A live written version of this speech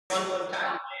Sunderland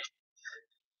Congregational.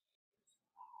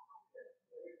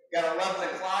 Got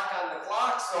 11 o'clock on the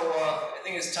clock, so I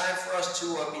think it's time for us to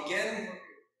begin.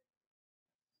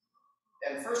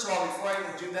 And first of all, before I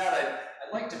even do that,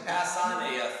 I'd like to pass on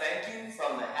a thank you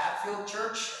from the Hatfield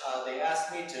Church. They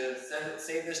asked me to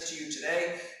say this to you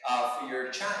today for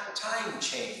your time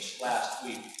change last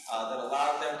week that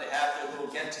allowed them to have their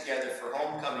little get-together for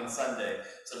Homecoming Sunday.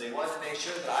 So they wanted to make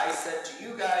sure that I said to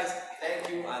you guys, thank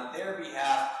you on their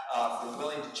behalf for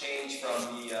willing to change from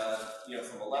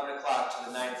from 11 o'clock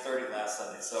to the 9:30 last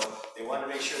Sunday. So they wanted to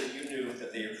make sure that you knew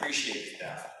that they appreciated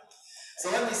that. So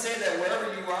let me say that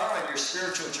wherever you are on your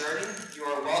spiritual journey, you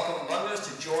are welcome among us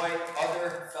to join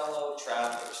other fellow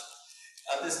travelers.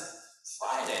 This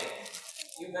Friday,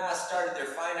 UMass started their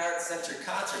Fine Arts Center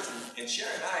concerts, and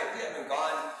Sharon and I, we haven't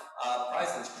gone probably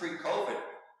since pre-COVID.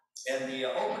 And the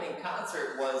opening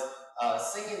concert was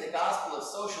singing the gospel of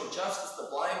social justice, the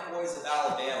Blind Boys of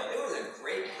Alabama. It was a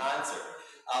great concert.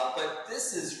 But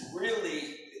this is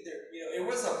really, it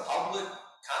was a public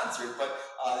concert, but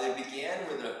they began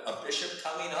with a bishop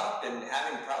coming up and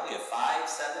having probably a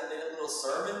 5-7 minute little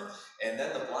sermon, and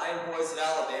then the Blind Boys of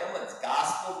Alabama, it's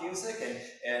gospel music,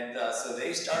 and so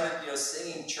they started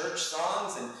singing church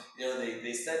songs, and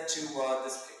they said to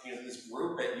this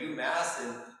group at UMass,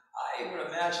 and I would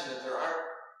imagine that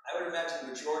I would imagine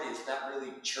the majority is not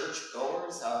really church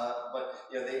goers, but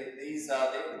these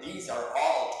are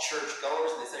all church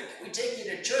goers. And they said, "Can we take you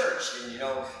to church?"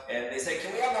 And they said,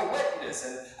 "Can we have a witness?"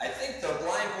 And I think the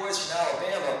Blind Boys from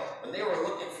Alabama, when they were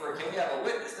looking for, "Can we have a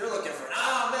witness?" they're looking for an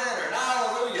amen or an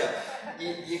hallelujah.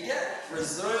 You get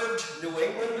reserved New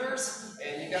Englanders,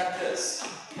 and you got this.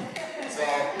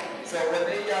 So when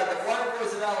the Blind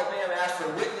Boys of Alabama asked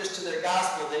for a witness to their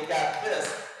gospel, they got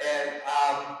this. And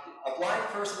a blind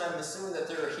person, I'm assuming that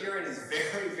their hearing is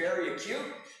very, very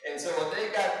acute. And so when they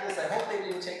got this, I hope they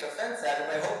didn't take offense at it,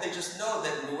 but I hope they just know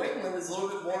that New England is a little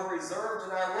bit more reserved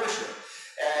in our worship.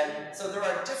 And so there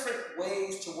are different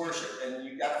ways to worship, and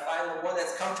you've got to find the one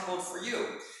that's comfortable for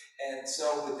you. And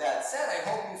so with that said, I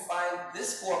hope you find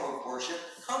this form of worship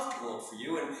comfortable for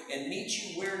you and meet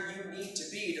you where you need to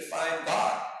be to find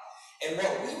God. And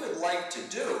what we would like to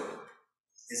do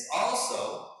is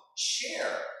also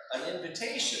share an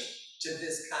invitation to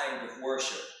this kind of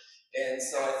worship. And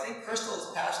so I think Crystal has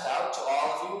passed out to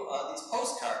all of you these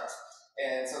postcards.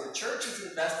 And so the church is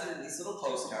invested in these little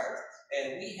postcards,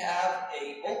 and we have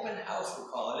an open house, we're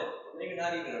calling it. Maybe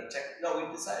not even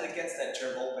we decided against that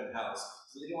term, open house.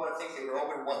 So we didn't want to think they were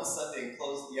open one Sunday and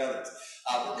closed the others.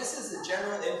 But this is a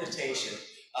general invitation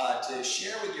to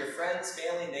share with your friends,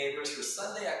 family, neighbors for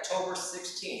Sunday, October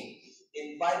 16th,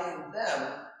 inviting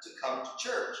them to come to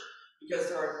church. Because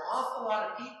there are an awful lot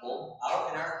of people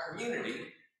out in our community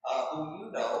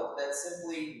who that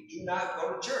simply do not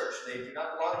go to church. They do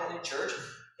not belong to any church.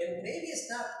 And maybe it's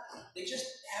not, they just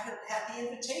haven't had the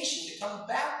invitation to come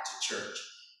back to church.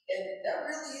 And that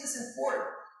really is important.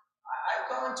 I've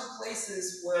gone to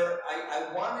places where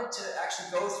I wanted to actually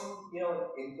go through,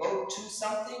 and go to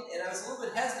something, and I was a little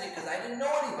bit hesitant because I didn't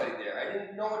know anybody there. I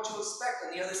didn't know what to expect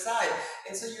on the other side.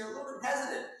 And so you're a little bit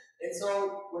hesitant. And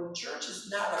so when church is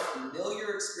not a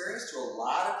familiar experience to a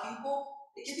lot of people,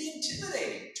 it can be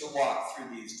intimidating to walk through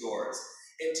these doors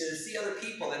and to see other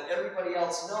people that everybody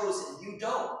else knows and you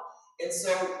don't. And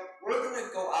so we're going to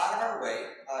go out of our way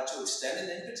to extend an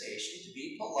invitation, to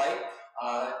be polite,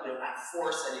 not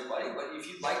force anybody, but if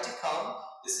you'd like to come,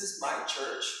 this is my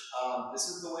church. This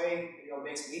is the way it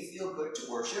makes me feel good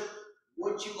to worship.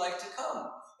 Would you like to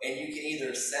come? And you can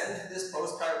either send this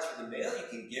postcard through the mail, you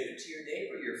can give it to your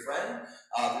neighbor, your friend.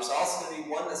 There's also going to be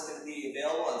one that's going to be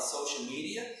available on social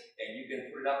media, and you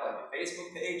can put it up on your Facebook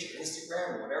page or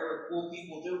Instagram or whatever cool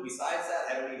people do besides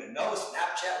that. I don't even know,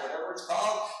 Snapchat, whatever it's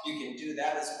called. You can do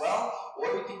that as well, or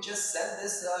you can just send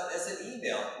this as an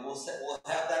email. We'll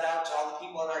have that out to all the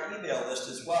people on our email list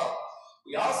as well.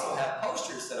 We also have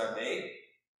posters that are made.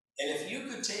 And if you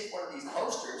could take one of these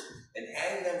posters and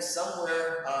hang them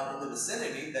somewhere in the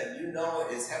vicinity that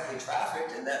is heavily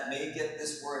trafficked and that may get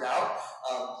this word out,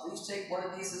 please take one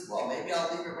of these as well. Maybe I'll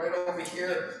leave it right over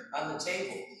here on the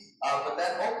table. But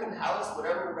that open house,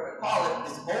 whatever we're going to call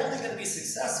it, is only going to be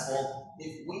successful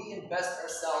if we invest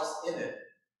ourselves in it.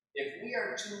 If we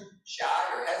are too shy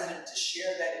or hesitant to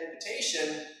share that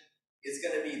invitation, it's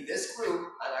going to be this group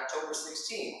on October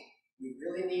 16th. We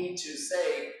really need to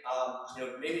say,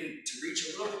 maybe to reach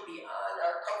a little bit beyond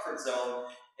our comfort zone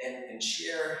and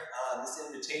share this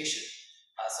invitation.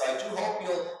 So I do hope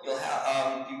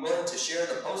you'll be willing to share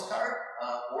the postcard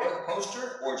or the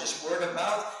poster or just word of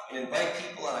mouth and invite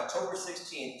people on October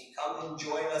 16th to come and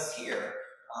join us here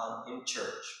in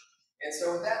church. And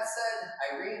so with that said,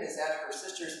 Irene is at her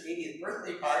sister's 80th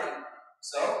birthday party.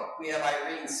 So we have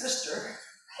Irene's sister,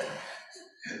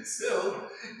 Sue,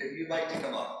 if you'd like to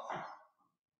come up.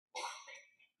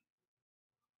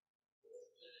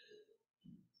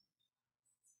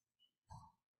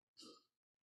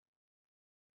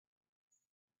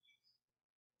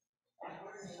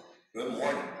 Good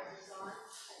morning.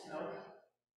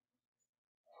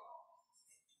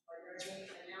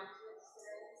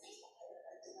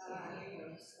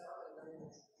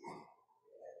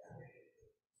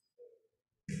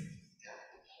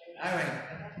 All right,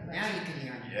 now you can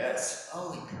hear me. Yes.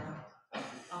 Holy crap.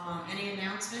 Any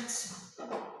announcements?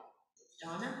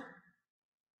 Donna?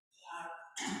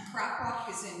 Crop Walk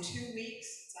is in 2 weeks.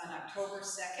 It's on October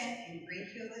 2nd in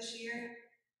Greenfield this year.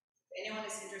 If anyone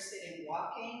is interested in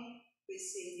walking,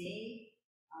 please see me.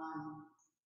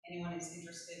 Anyone is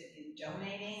interested in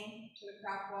donating to the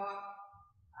Crop Walk,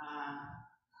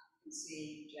 you can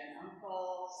see Jen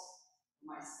Uncles,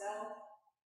 myself.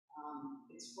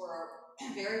 It's for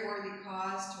a very worthy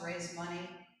cause to raise money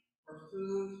for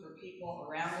food for people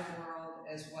around the world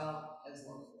as well as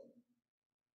locally.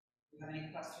 Do you have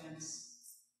any questions?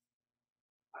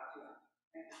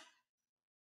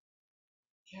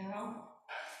 Carol?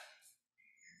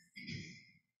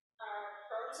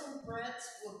 Frozen breads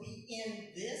will be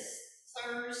in this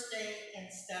Thursday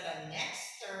instead of next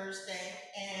Thursday,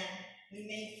 and we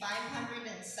made $507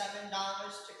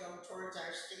 to go towards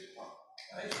our steeple.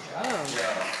 Nice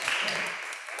job.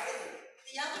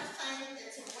 The other thing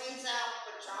that's a ways out,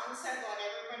 but John said let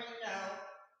everybody know,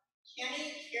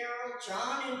 Kenny, Carol,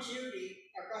 John, and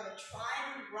Judy are going to try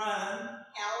to run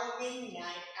Halloween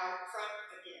night out front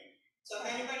again. So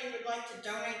if anybody would like to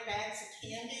donate bags of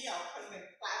candy, I'll put them in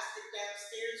plastic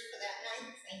downstairs for that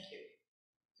night. Thank you.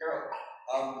 Carol,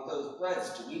 with those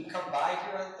breads, do we come by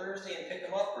here on Thursday and pick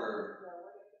them up, or?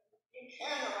 You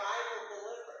can, or I will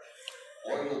deliver.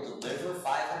 Or you'll deliver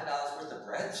 $500 worth of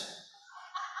breads?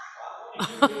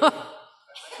 Wow.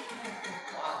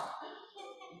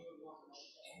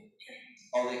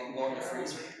 Oh, they can go in the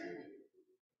freezer.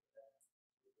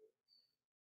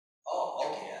 Oh,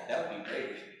 okay, yeah, that would be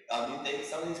great. You think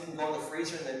some of these can go in the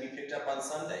freezer and then be picked up on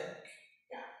Sunday?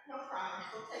 Yeah, no problem.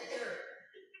 We'll take care of it.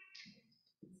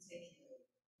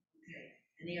 Okay.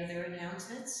 Any other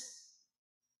announcements?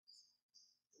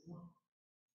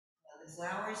 The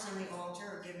flowers on the altar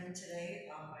are given today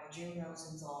by June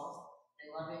Rosenthal. A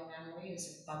loving memory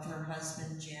is of her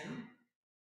husband, Jim.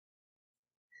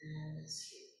 And let's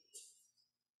see.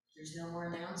 If there's no more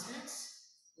announcements,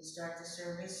 we'll start the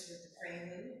service with the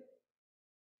prelude.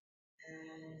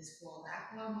 And it's called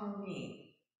Aquamarine.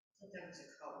 I thought that was a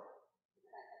color.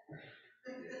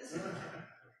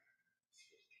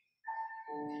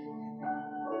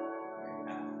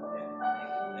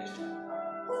 Nice job.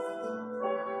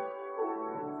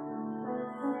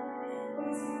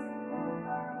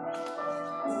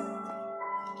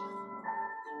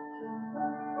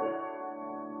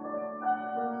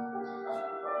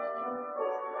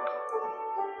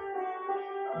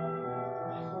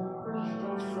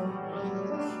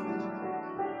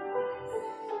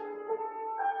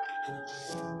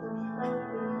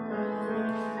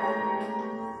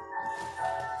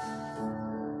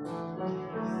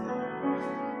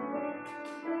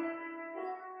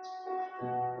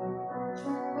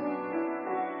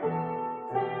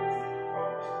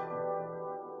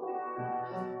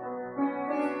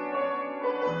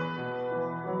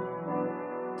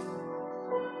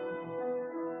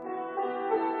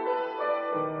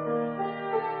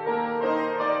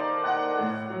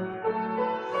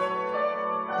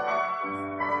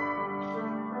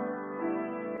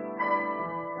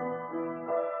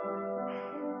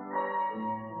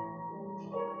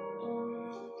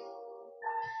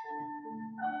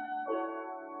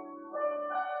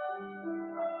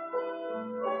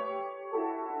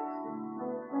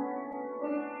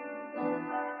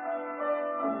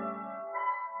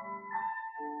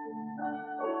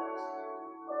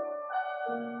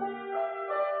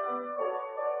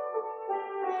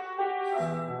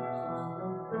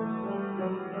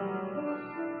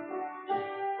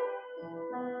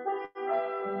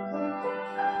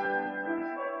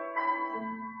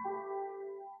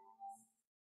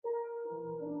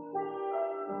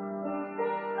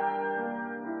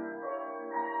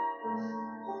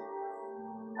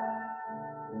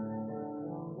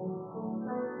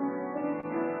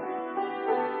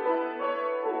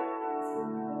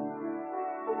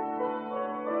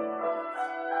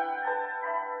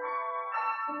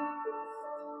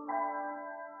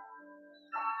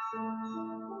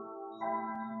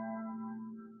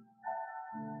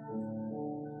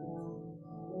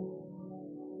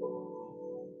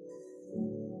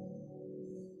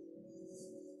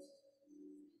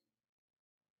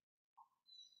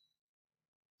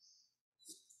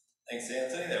 Thanks,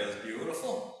 Anthony. That was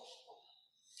beautiful.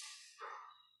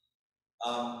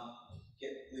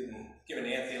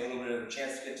 Giving Anthony a little bit of a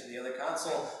chance to get to the other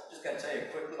console, just got to tell you a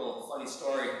quick little funny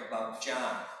story about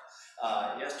John.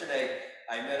 Yesterday,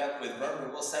 I met up with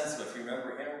Reverend Will Sensible, if you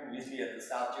remember him. He used to be at the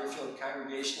South Deerfield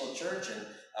Congregational Church, and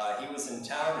he was in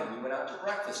town, and we went out to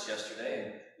breakfast yesterday,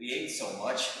 and we ate so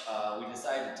much, we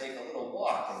decided to take a little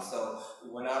walk, and so we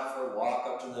went out for a walk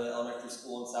up to the elementary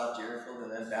school in South Deerfield,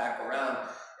 and then back around,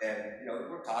 and,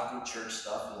 we're talking church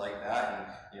stuff and like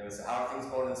that, and, he said, how are things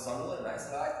going in Sunderland? And I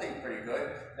said, I think pretty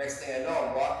good. Next thing I know,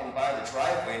 I'm walking by the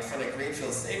driveway in front of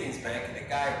Greenfield Savings Bank, and the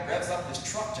guy revs up his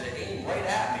truck to aim right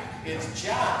at me. It's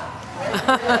John,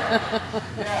 right there.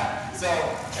 Yeah, so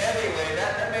anyway,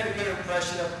 that made a good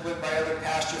impression with my other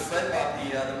pastor friend about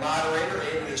the moderator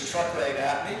aiming his truck right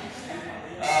at me.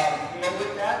 But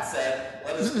with that said,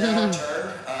 let us now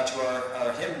turn to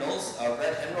our hymnals.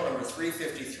 Red hymnal number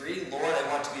 353, Lord, I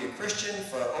Want to Be a Christian,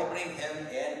 for our opening hymn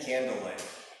and candlelight.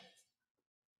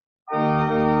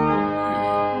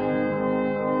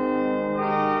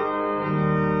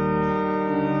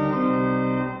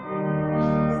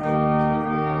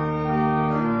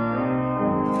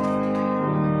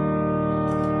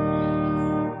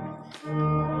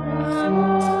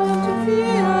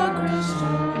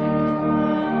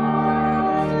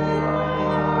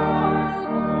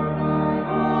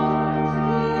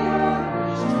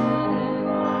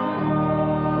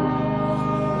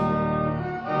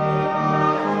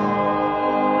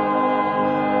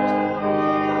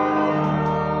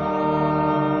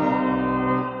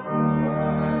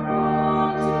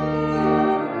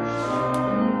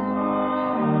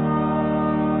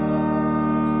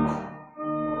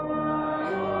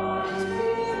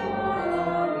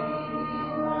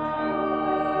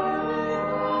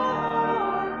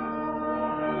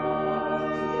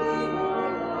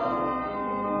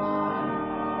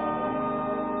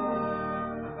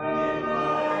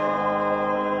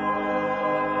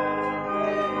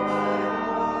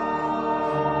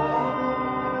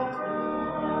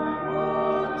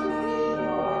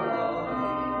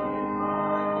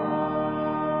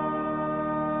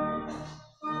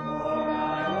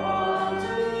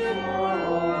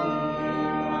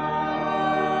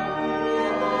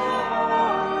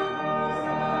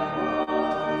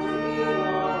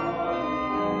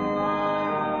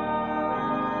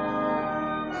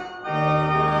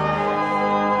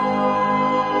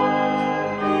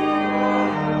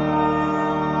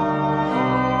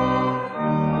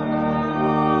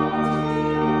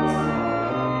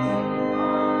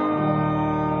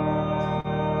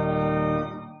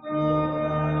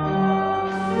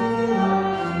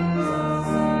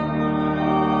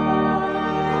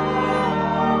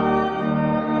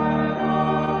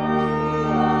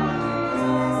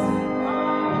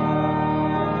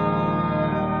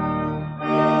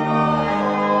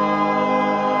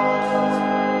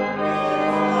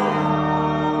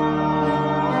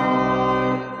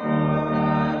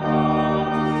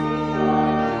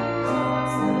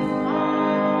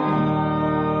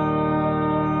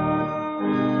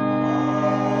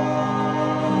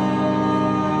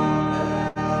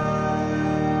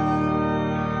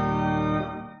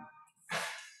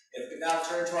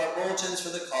 For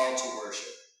the call to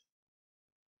worship.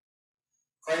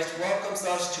 Christ welcomes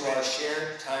us to our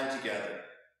shared time together.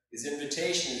 His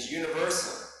invitation is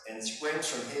universal and springs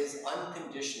from his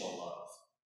unconditional love.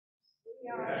 We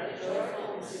are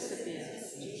joyful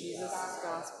recipients in Jesus'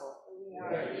 gospel. We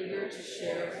are eager to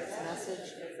share its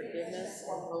message of forgiveness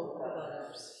and hope with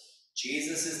others.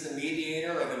 Jesus is the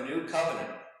mediator of a new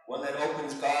covenant, one that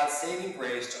opens God's saving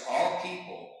grace to all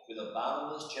people with a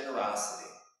boundless generosity.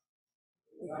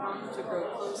 We come to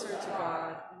grow closer to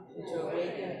God and to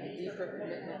awaken a deeper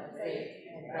commitment of faith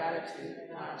and gratitude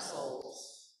in our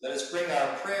souls. Let us bring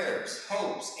our prayers,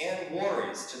 hopes, and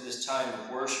worries to this time of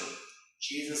worship.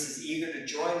 Jesus is eager to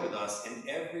join with us in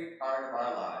every part of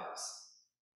our lives.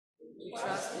 We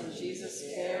trust in Jesus'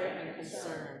 care and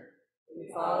concern.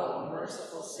 We follow a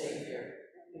merciful Savior,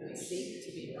 and we seek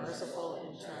to be merciful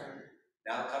in turn.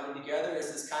 Now coming together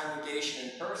as this congregation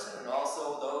in person, and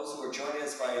also those who are joining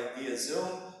us via Zoom,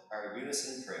 our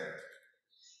unison prayer.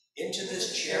 Into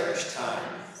this cherished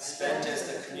time, spent as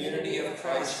the community of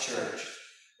Christ Church,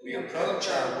 we approach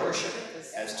our worship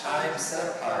as time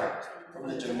set apart from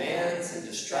the demands and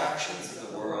distractions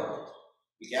of the world.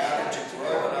 We gather to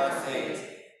grow in our faith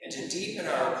and to deepen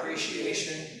our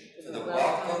appreciation for the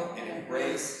welcome and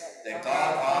embrace that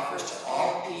God offers to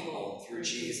all people through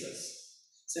Jesus.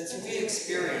 Since we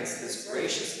experience this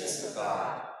graciousness of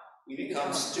God, we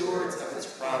become stewards of his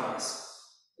promise.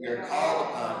 We are called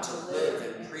upon to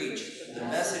live and preach the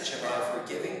message of our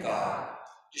forgiving God,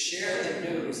 to share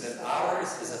the news that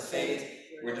ours is a faith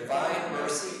where divine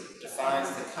mercy defines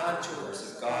the contours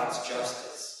of God's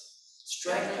justice.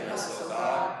 Strengthen us, O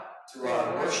God, through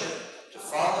our worship, to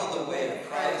follow the way of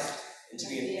Christ and to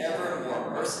be an ever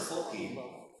more merciful people.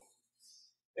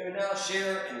 May we now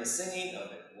share in the singing of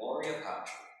the Gloria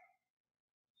Patri.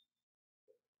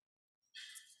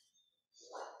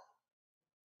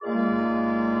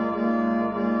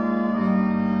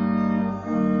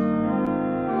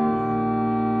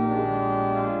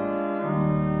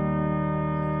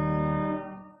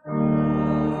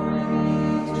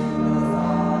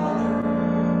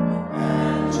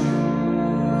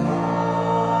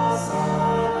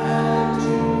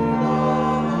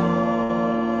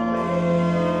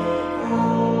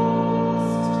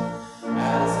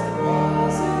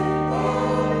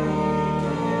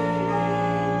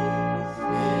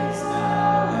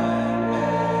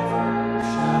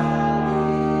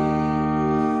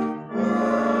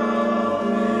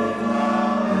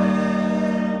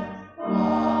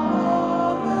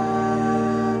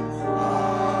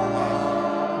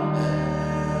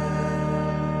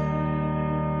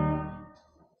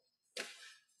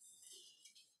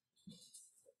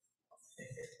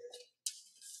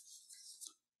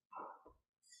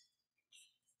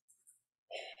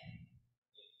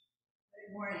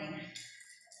 Good morning.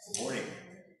 Good morning.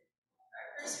 Our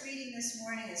first reading this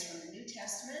morning is from the New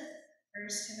Testament, 1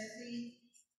 Timothy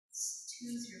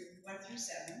 2 through 1 through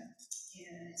 7,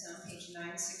 and it's on page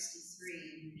 963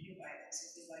 in the Pew Bibles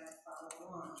if you'd like to follow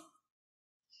along.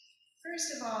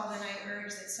 First of all, then I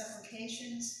urge that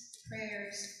supplications,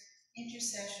 prayers,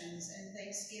 intercessions, and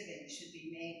thanksgiving should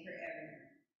be made for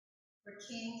everyone, for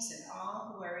kings and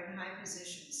all who are in high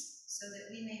positions, so that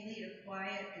we may lead a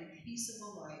quiet and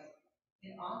peaceable life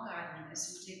in all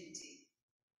godliness and dignity.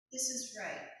 This is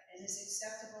right and is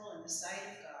acceptable in the sight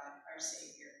of God, our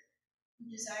Savior, who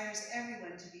desires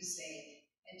everyone to be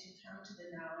saved and to come to the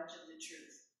knowledge of the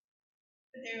truth.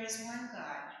 But there is one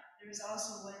God, there is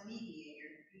also one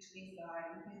mediator between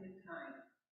God and humankind,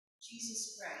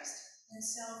 Jesus Christ,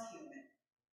 himself human,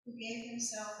 who gave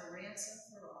himself a ransom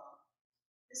for all.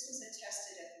 This was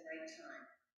attested at the right time.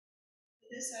 For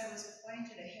this I was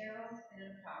appointed a herald and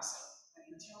an apostle. I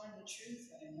am telling the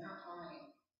truth, I am not lying,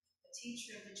 a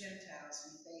teacher of the Gentiles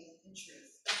in faith and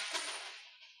truth.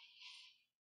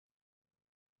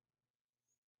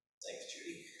 Thanks,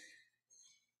 Judy.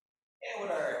 And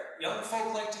would our young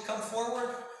folk like to come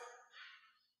forward?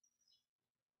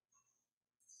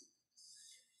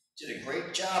 Did a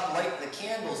great job lighting the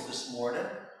candles this morning.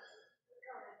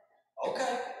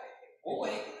 Okay, we'll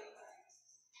wait.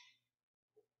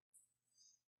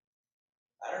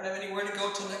 I don't have anywhere to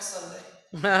go till next Sunday.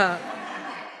 There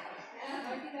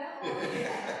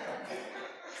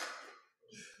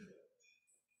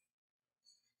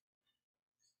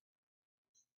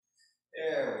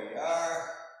we are.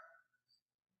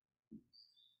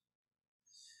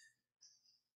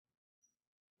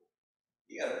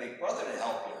 You got a big brother to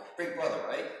help you. Big brother,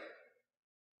 right?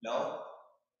 No?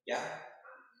 Yeah?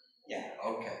 Yeah,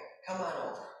 okay. Come on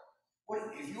over. What,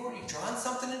 have you already drawn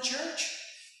something in church?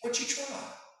 What'd you draw?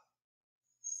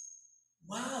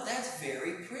 Wow, that's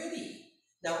very pretty.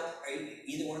 Now, are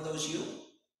either one of those you?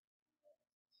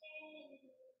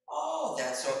 Oh,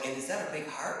 that's so, and is that a big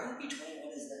heart in between?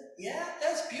 What is that? Yeah,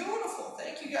 that's beautiful.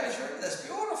 Thank you guys for that's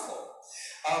beautiful.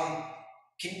 I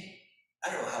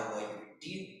don't know how well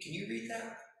can you read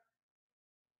that?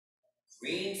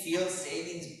 Greenfield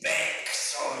Savings Bank.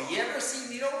 So you ever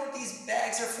see, you know what these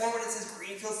bags are for when it says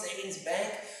Greenfield Savings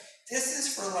Bank? This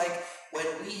is for like when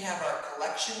we have our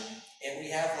collection and we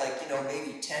have like,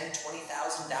 maybe $10,000,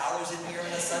 $20,000 in here on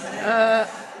a Sunday.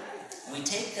 We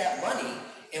take that money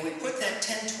and we put that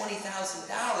 $10,000,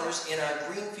 $20,000 in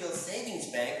our Greenfield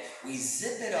Savings Bank. We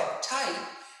zip it up tight,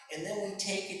 and then we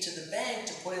take it to the bank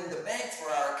to put in the bank for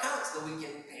our account so that we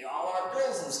can pay all our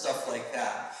bills and stuff like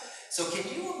that. So can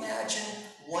you imagine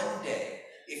one day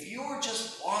if you were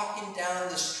just walking down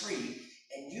the street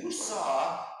and you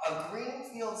saw a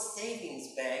Greenfield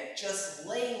Savings Bank just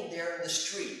laying there in the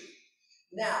street?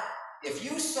 Now, if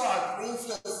you saw a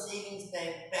Greenfield Savings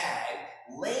Bank bag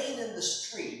laying in the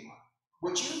street,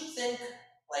 would you think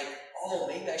like, oh,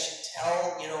 maybe I should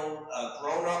tell, a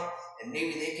grown-up, and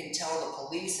maybe they can tell the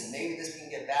police, and maybe this can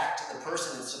get back to the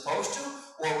person it's supposed to?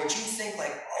 Or would you think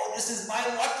like, oh, this is my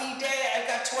lucky day, I've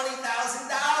got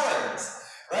 $20,000,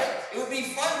 right? It would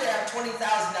be fun to have $20,000,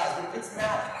 but if it's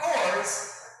not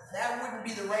yours, that wouldn't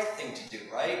be the right thing to do,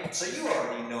 right? So you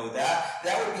already know that.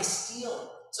 That would be stealing.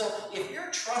 So if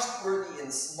you're trustworthy in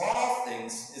small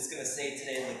things, it's going to say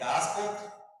today in the gospel,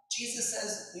 Jesus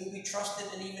says we be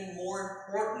trusted in even more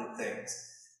important things.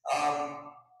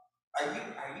 Are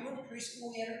you in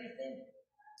preschool yet or anything?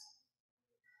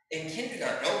 In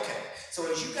kindergarten, okay.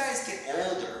 So as you guys get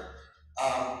older,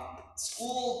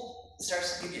 school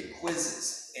starts to give you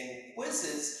quizzes, and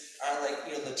quizzes are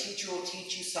like, the teacher will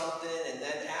teach you something, and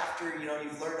then after,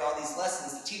 you've learned all these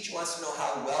lessons, the teacher wants to know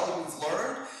how well you've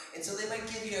learned, and so they might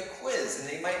give you a quiz, and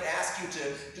they might ask you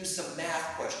to do some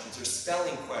math questions or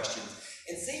spelling questions.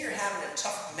 And say you're having a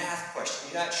tough math question,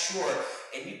 you're not sure,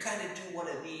 and you kind of do one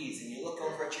of these, and you look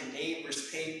over at your neighbor's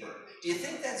paper. Do you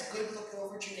think that's good, looking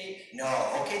over at your neighbor?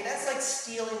 No, okay, that's like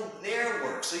stealing their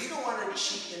work. So you don't want to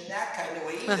cheat in that kind of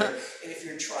way either. And if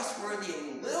you're trustworthy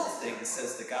in little things,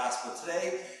 says the gospel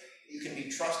today, you can be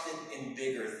trusted in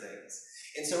bigger things.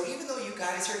 And so even though you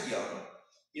guys are young,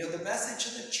 the message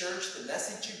of the church, the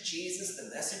message of Jesus,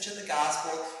 the message of the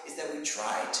gospel is that we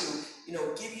try to,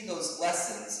 give you those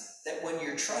lessons that when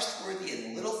you're trustworthy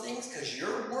in little things, because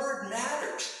your word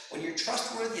matters, when you're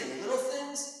trustworthy in little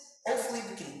things, hopefully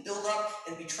we can build up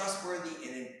and be trustworthy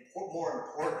in more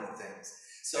important things.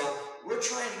 So we're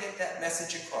trying to get that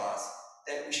message across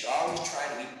that we should always try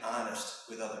to be honest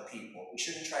with other people. We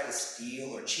shouldn't try to steal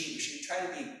or cheat. We should try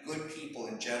to be good people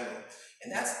in general.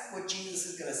 And that's what Jesus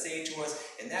is going to say to us,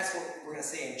 and that's what we're going to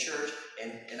say in church.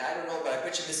 And I don't know, but I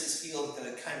bet you Mrs. Field is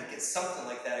going to kind of get something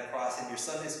like that across in your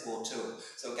Sunday school too.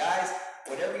 So guys,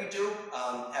 whatever you do,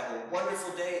 have a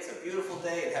wonderful day. It's a beautiful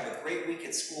day, and have a great week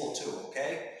at school too,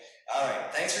 okay? All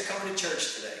right, thanks for coming to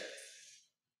church today.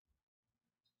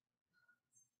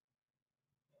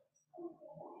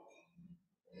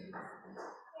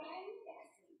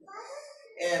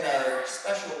 And our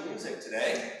special music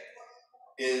today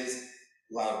is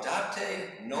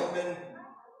Laudate Nomen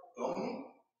Domini.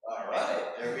 All right,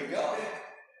 there we go.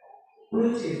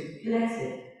 Bluetooth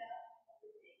connected.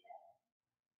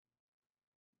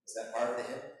 Is that part of the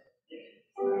hymn?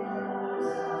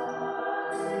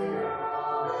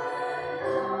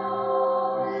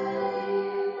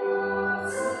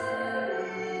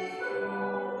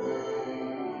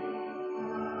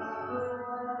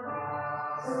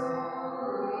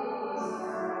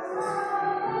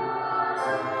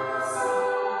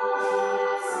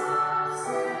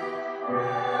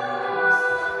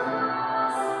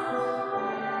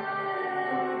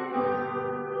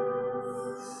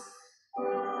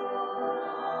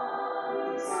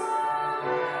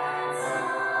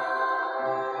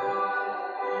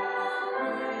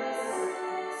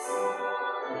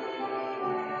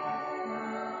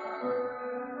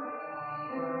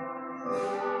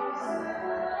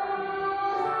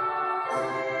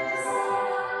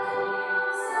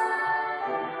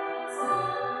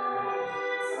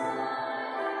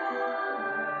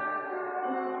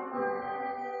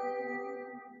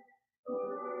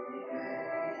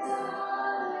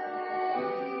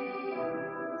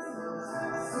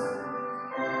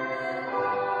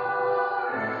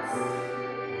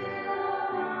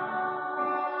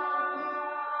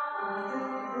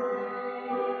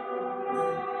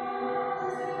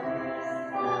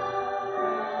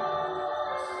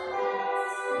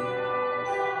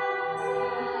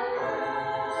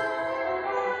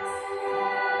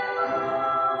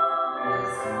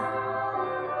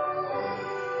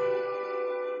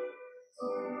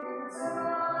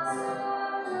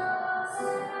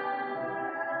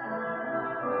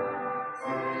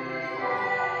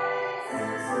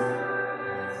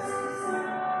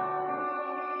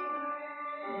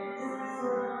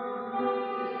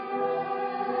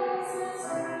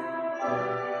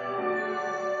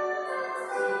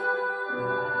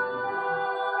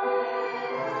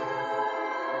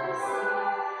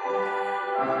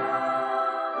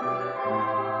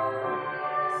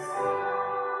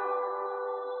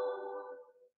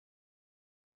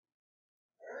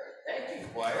 Thank you,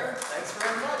 choir. Thanks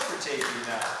very much for taking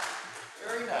that.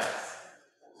 Very nice.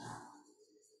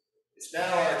 It's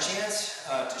now our chance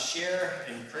to share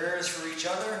in prayers for each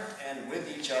other and with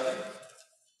each other.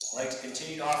 I'd like to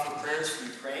continue to offer prayers for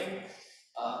Ukraine.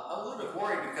 I'm a little bit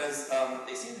worried because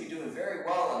they seem to be doing very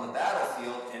well on the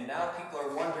battlefield, and now people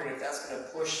are wondering if that's going to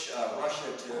push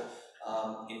Russia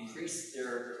to increase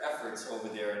their efforts over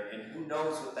there, and who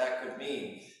knows what that could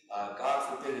mean.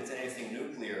 God forbid it's anything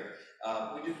nuclear.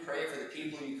 We do pray for the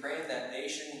people of Ukraine, that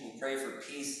nation. We pray for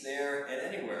peace there and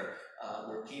anywhere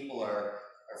where people are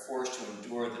forced to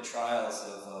endure the trials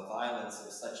of violence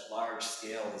of such large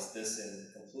scale as this,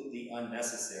 and completely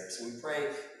unnecessary. So we pray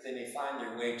that they may find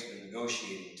their way to the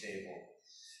negotiating table.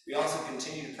 We also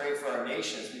continue to pray for our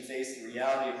nation as we face the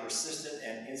reality of persistent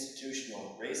and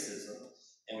institutional racism.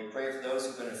 And we pray for those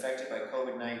who've been affected by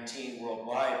COVID-19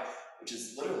 worldwide, which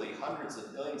is literally hundreds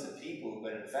of millions of people who've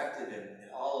been infected,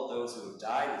 and all of those who have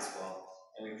died as well.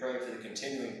 And we pray for the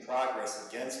continuing progress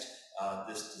against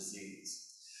this disease.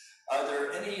 Are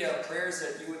there any prayers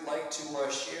that you would like to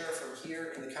share from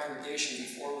here in the congregation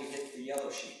before we hit the yellow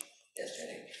sheet? Yes,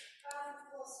 Jenny.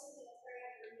 Well, speaking of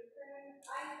prayer for Ukraine,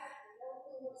 I have no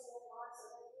clue what's going on,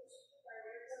 so maybe we should put our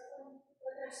ears open.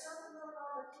 But there's something going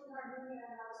on between Armenia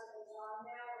and Azerbaijan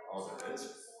now. Oh, there is?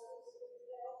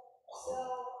 So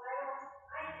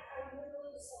I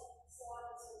literally just like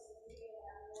saw this as a video and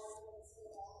I have no idea what's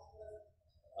going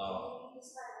on. Maybe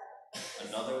he's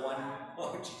Another one?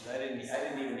 Oh, geez, I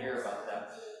didn't even hear about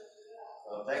that.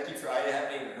 Well, thank you I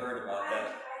haven't even heard about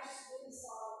that. I just really saw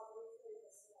it.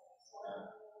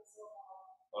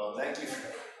 Well, thank you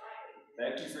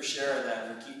for sharing that.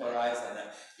 We'll keep our eyes on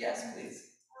that. Yes,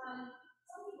 please. Some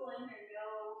people in here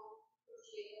know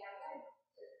appreciate that. I like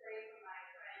to pray for my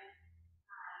friend,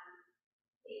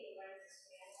 Kate Lorenzo's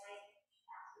family,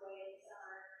 passed away in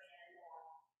summer, and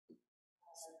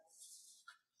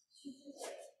she's just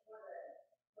like one of the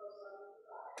most lovely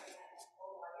people I've ever met in my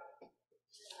whole life.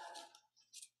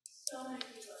 So many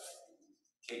people are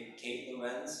Kate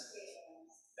Lorenz?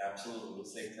 Absolutely. We'll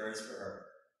say prayers for her.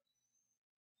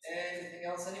 Anything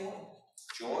else, anyone?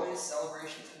 Joys,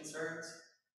 celebrations, concerns?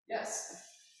 Yes.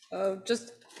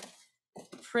 Just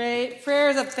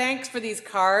prayers of thanks for these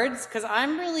cards, because I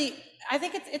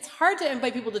think it's hard to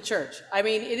invite people to church. I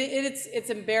mean, it's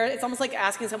embarrassing. It's almost like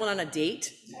asking someone on a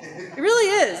date. It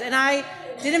really is. And I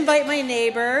did invite my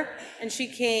neighbor, and she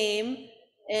came,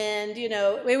 and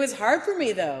it was hard for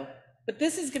me though. But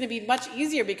this is going to be much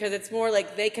easier because it's more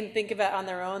like they can think of it on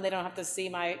their own. They don't have to see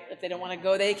if they don't want to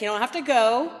go, they don't have to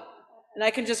go. And I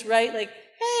can just write like,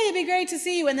 hey, it'd be great to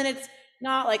see you. And then it's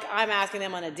not like I'm asking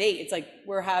them on a date. It's like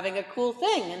we're having a cool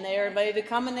thing and they're invited to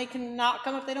come and they can not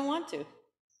come if they don't want to.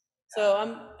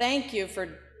 So thank you for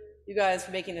you guys for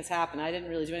making this happen. I didn't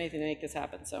really do anything to make this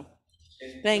happen. So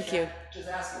thank you. Just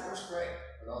asking, where's Greg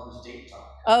with all this date talk?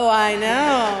 Oh, I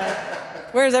know.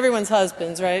 Where's everyone's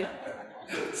husbands, right?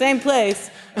 Same place.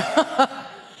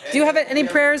 Do you have any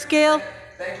prayers, Gail?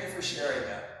 Thank you for sharing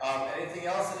that. Anything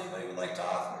else anybody would like to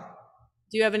offer?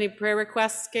 Do you have any prayer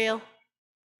requests, Gail?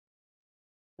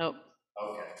 Nope.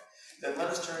 Okay. Then let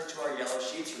us turn to our yellow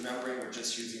sheets, remembering we're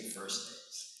just using first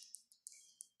names.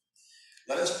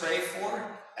 Let us pray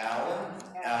for Alan,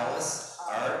 Alice,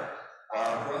 Art,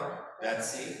 Barbara,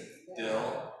 Betsy,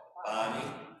 Bill,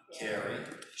 Bonnie, Carrie,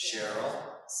 Cheryl,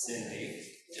 Cindy,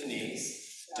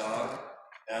 Denise, Doug,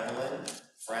 Evelyn,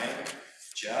 Frank,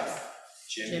 Jeff,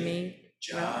 Jimmy,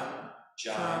 John,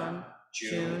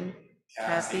 June,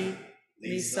 Kathy,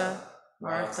 Lisa,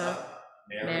 Martha,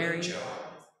 Mary, Jo,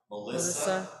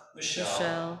 Melissa,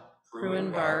 Michelle, Prue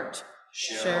and Bart,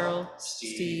 Cheryl,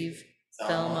 Steve,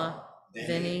 Thelma,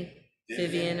 Vinny,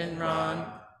 Vivian and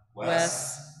Ron,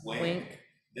 Wes, Wink,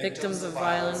 victims of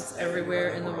violence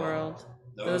everywhere in the world,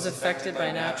 those affected by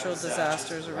natural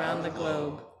disasters around the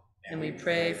globe, and we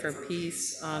pray for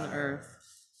peace on earth.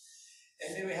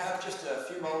 And may we have just a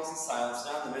few moments of silence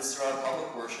now in the midst of our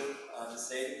public worship to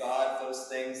say to God those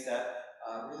things that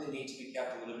really need to be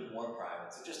kept a little bit more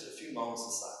private. So just a few moments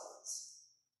of silence.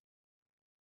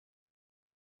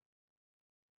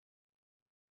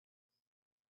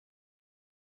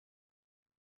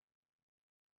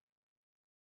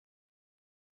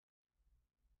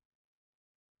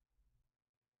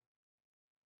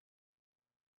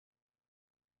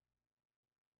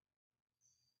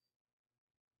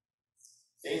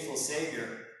 Faithful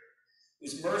Savior,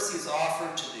 whose mercy is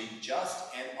offered to the just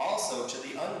and also to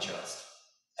the unjust,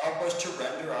 help us to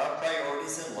render our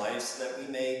priorities in life so that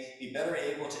we may be better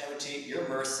able to imitate your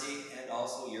mercy and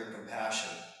also your compassion.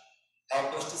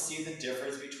 Help us to see the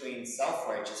difference between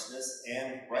self-righteousness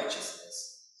and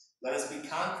righteousness. Let us be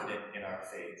confident in our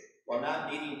faith, while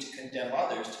not needing to condemn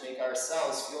others to make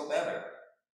ourselves feel better.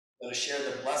 Let us share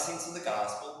the blessings of the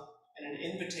gospel and an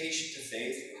invitation to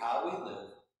faith through how we live,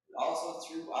 and also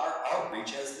through our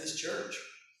outreach as this church.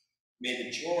 May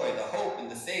the joy, the hope, and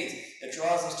the faith that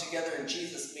draws us together in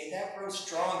Jesus, may that grow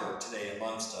stronger today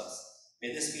amongst us.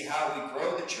 May this be how we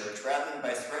grow the church, rather than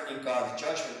by threatening God's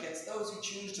judgment against those who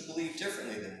choose to believe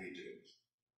differently than we do.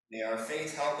 May our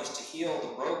faith help us to heal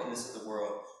the brokenness of the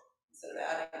world. Instead of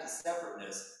adding to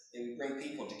separateness, may we bring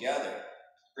people together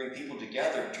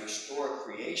to restore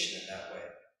creation in that way.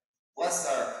 Bless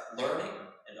our learning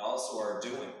and also our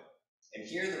doing. And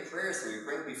hear the prayers that we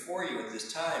bring before you at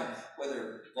this time,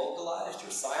 whether vocalized or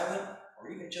silent,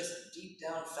 or even just deep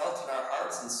down felt in our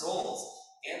hearts and souls.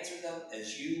 Answer them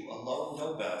as you alone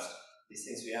know best. These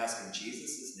things we ask in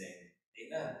Jesus' name.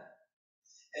 Amen.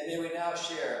 And may we now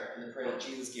share in the prayer that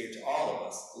Jesus gave to all of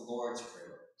us, the Lord's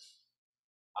Prayer.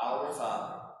 Our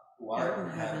Father, who art in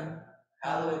heaven,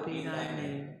 hallowed be thy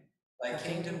name. Thy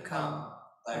kingdom come,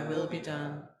 Thy will be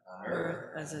done, on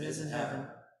earth as it is in heaven.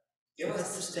 Give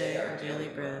us this day our daily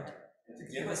bread, and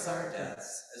forgive us our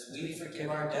debts, as we forgive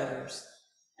our debtors.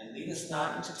 And lead us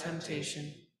not into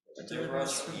temptation, but deliver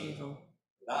us from evil.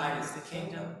 For thine is the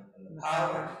kingdom, and the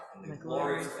power, and the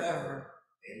glory forever.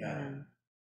 Amen.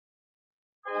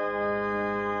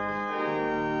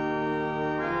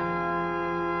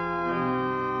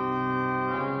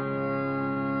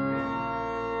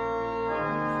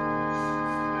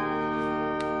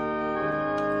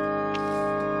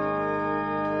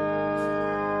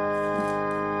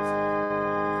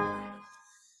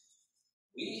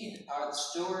 We are the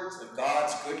stewards of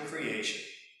God's good creation.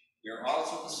 We are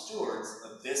also the stewards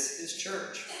of this, his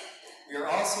church. We are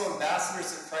also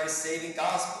ambassadors of Christ's saving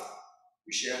gospel.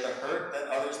 We share the hurt that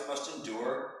others must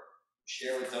endure. We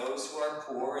share with those who are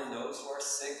poor and those who are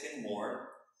sick and mourn.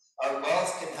 Our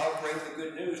wealth can help bring the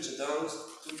good news to those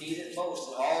who need it most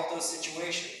in all of those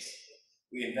situations.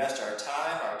 We invest our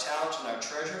time, our talent, and our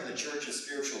treasure in the church's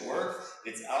spiritual work,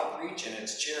 its outreach, and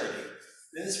its charity.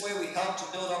 In this way, we help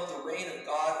to build up the reign of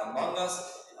God among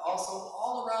us and also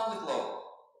all around the globe.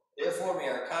 Therefore, may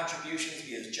our contributions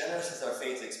be as generous as our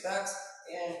faith expects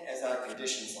and as our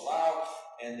conditions allow,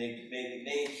 and they may be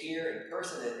made here in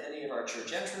person at any of our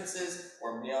church entrances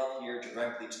or mailed here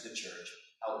directly to the church.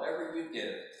 However you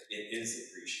give, it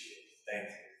is appreciated. Thank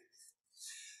you.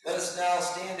 Let us now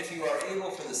stand, if you are able,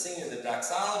 for the singing of the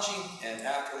doxology, and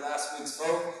after last week's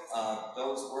vote,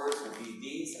 those words will be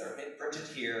these that are printed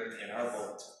here in our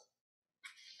bulletin.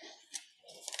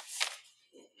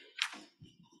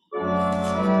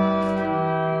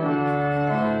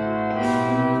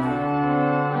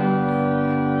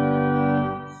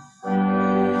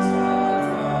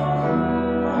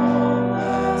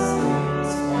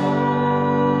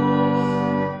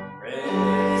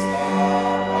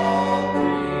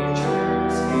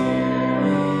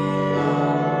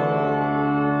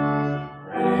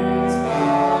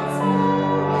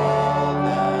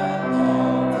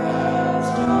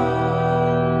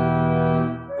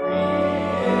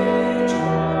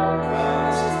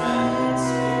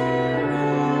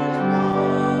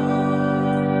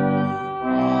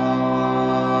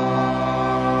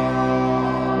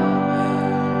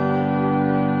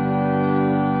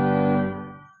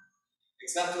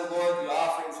 Accept, O Lord, the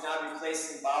offerings now be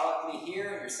placed symbolically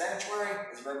here in your sanctuary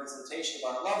as a representation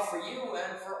of our love for you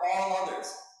and for all others.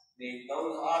 May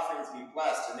those offerings be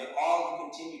blessed, and may all who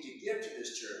continue to give to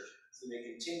this church, so they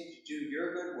continue to do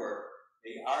your good work.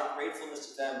 May our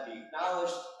gratefulness to them be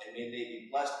acknowledged, and may they be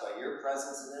blessed by your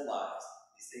presence in their lives.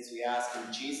 These things we ask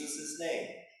in Jesus' name.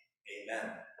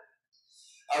 Amen.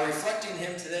 Our reflecting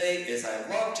hymn today is I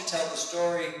Love to Tell the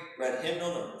Story, read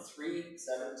hymnal number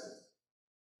 317.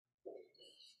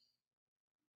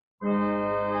 Thank you.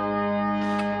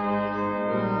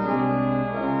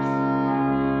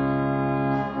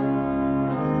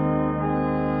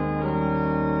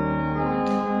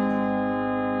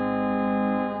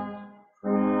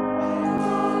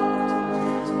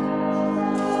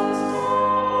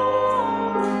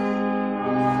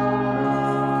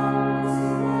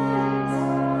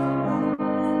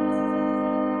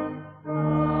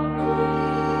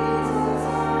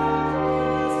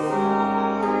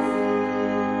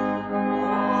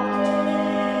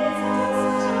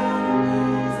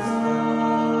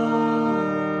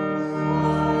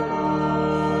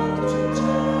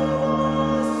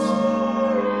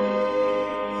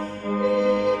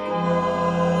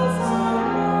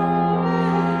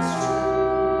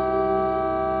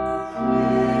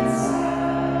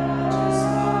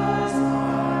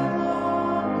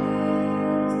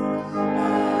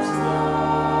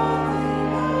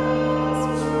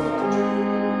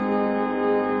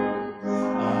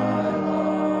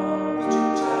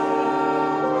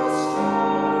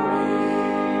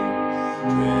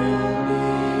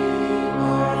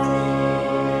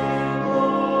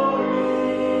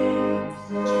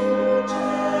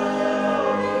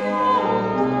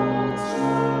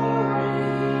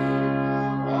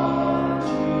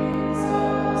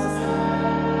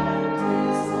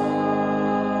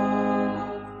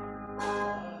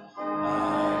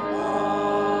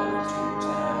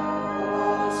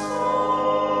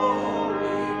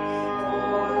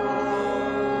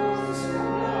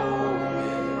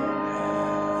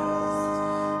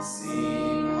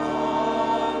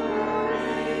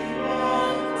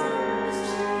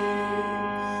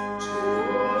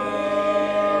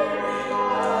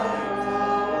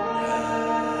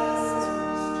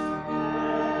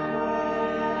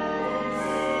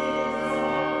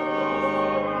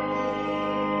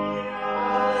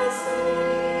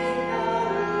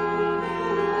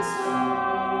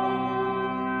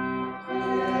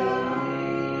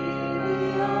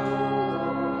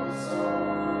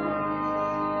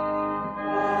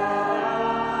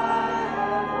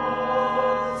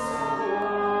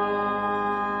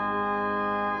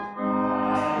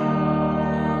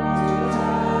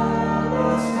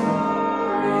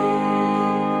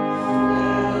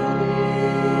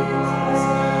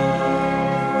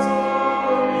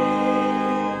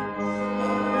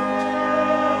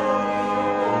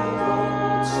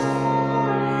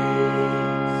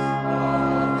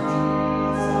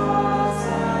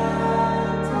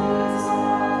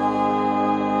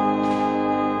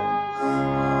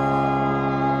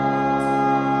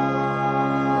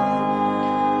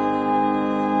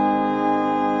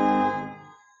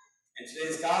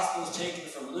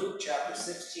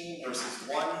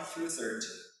 through 13.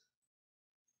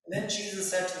 And then Jesus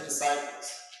said to the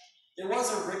disciples, there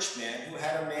was a rich man who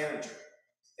had a manager,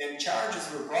 and charges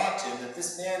were brought to him that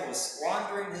this man was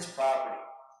squandering his property.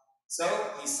 So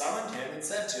he summoned him and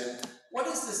said to him, what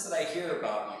is this that I hear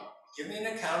about you? Give me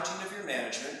an accounting of your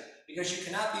management, because you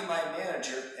cannot be my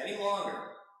manager any longer.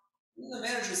 And the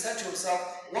manager said to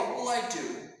himself, what will I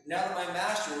do now that my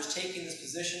master is taking this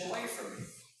position away from me?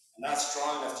 I'm not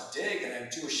strong enough to dig, and I'm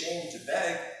too ashamed to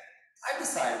beg. I've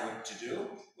decided what to do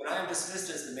when I am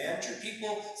dismissed as the manager,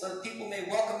 so that people may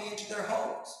welcome me into their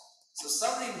homes. So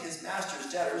summoning his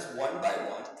master's debtors one by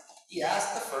one, he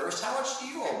asked the first, how much do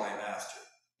you owe my master?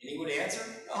 And he would answer,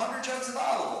 100 jugs of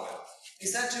olive oil. He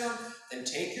said to him, then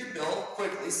take your bill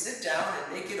quickly, sit down,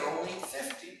 and make it only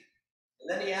 50. And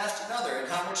then he asked another, and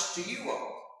how much do you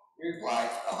owe? He replied,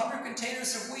 100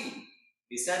 containers of wheat.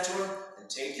 He said to him, then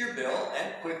take your bill,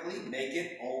 and quickly make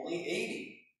it only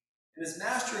 80. And his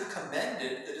master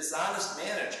commended the dishonest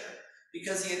manager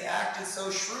because he had acted so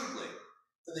shrewdly.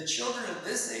 For the children of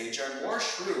this age are more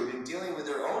shrewd in dealing with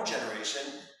their own generation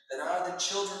than are the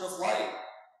children of light.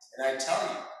 And I tell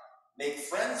you, make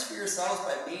friends for yourselves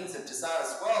by means of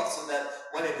dishonest wealth, so that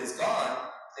when it is gone,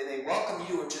 they may welcome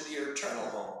you into the eternal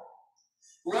home.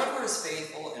 Whoever is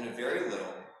faithful in a very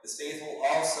little is faithful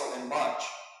also in much,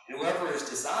 and whoever is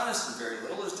dishonest in very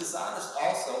little is dishonest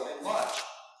also in much.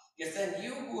 If then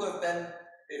you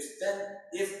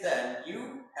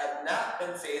have not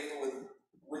been faithful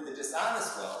with the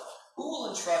dishonest wealth, who will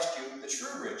entrust you with the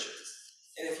true riches?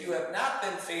 And if you have not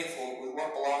been faithful with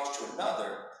what belongs to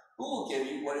another, who will give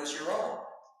you what is your own?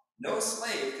 No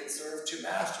slave can serve two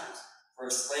masters, for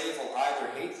a slave will either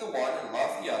hate the one and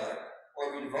love the other,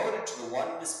 or be devoted to the one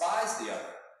and despise the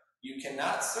other. You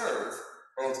cannot serve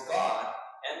both God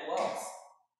and wealth.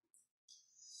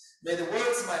 May the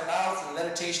words of my mouth and the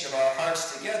meditation of our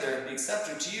hearts together be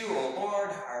accepted to you, O Lord,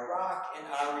 our rock and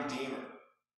our Redeemer.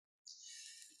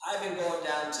 I've been going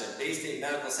down to Bay State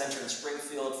Medical Center in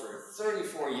Springfield for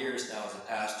 34 years now as a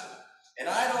pastor. And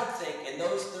I don't think in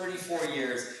those 34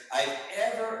 years I've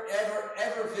ever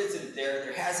visited there.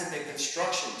 There hasn't been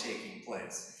construction taking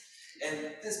place. And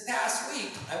this past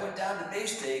week, I went down to Bay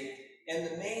State, and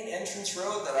the main entrance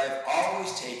road that I've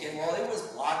always taken, well, it was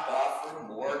blocked off for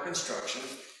more construction.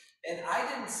 And I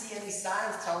didn't see any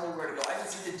signs telling me where to go. I didn't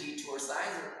see the detour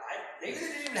signs, or maybe they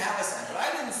didn't even have a sign, but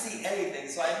I didn't see anything,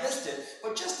 so I missed it.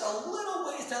 But just a little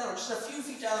ways down the road, just a few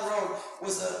feet down the road,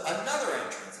 was another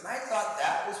entrance. And I thought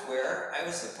that was where I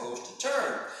was supposed to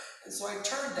turn. And so I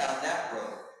turned down that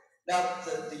road. Now,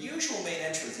 the usual main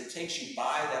entrance, it takes you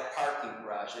by that parking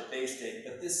garage at Bay State,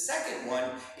 but this second one,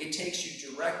 it takes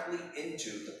you directly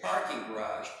into the parking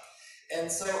garage. And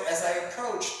so as I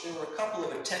approached, there were a couple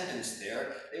of attendants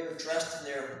there. They were dressed in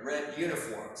their red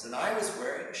uniforms, and I was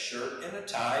wearing a shirt and a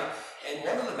tie, and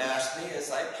one of them asked me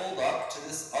as I pulled up to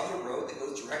this other road that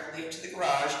goes directly into the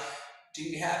garage, do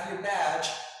you have your badge,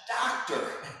 doctor?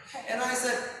 And I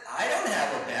said, I don't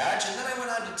have a badge. And then I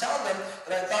went on to tell them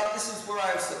that I thought this is where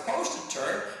I was supposed to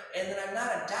turn, and that I'm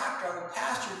not a doctor, I'm a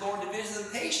pastor going to visit a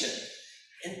patient.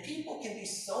 And people can be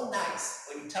so nice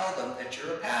when you tell them that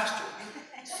you're a pastor.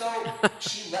 So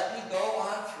she let me go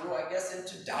on through, I guess,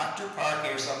 into doctor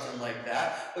parking or something like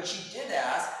that. But she did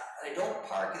ask that I don't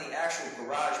park in the actual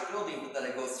garage building, but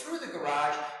that I go through the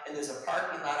garage and there's a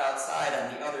parking lot outside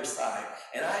on the other side.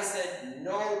 And I said,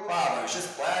 no problem. I was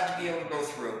just glad to be able to go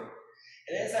through.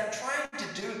 And as I'm trying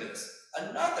to do this,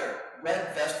 another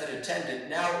red-vested attendant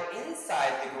now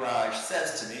inside the garage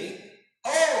says to me,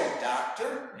 oh,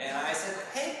 doctor. And I said,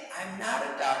 hey, I'm not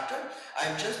a doctor.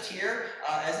 I'm just here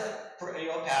as a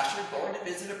pastor going to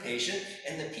visit a patient,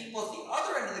 and the people at the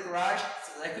other end of the garage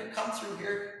said I could come through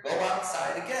here, go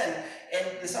outside again. And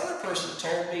this other person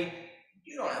told me,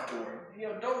 you don't have to worry.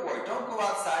 Don't worry. Don't go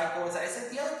outside, go inside. I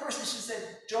said, the other person, she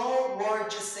said, don't worry,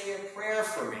 just say a prayer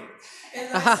for me. And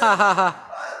I said,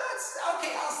 that's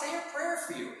okay, I'll say a prayer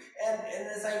for you. And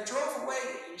as I drove away,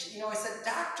 I said,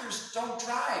 doctors don't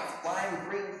drive lime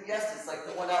green Fiestas like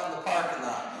the one out in the parking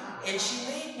lot. And she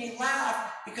made me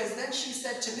laugh because then she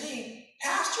said to me,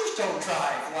 pastors don't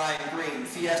drive lime green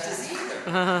Fiestas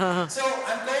either. So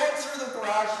I'm going through the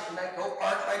garage and I go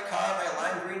park my car, my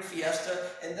lime green Fiesta,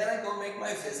 and then I go make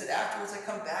my visit. Afterwards, I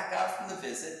come back out from the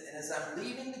visit, and as I'm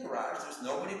leaving the garage, there's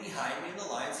nobody behind me in the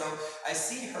line, so I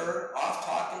see her off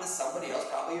talking to somebody else,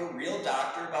 probably a real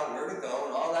doctor, about where to go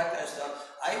and all that kind of stuff.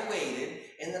 I waited,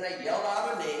 and then I yelled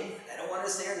out her name. I don't want to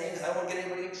say her name because I don't want to get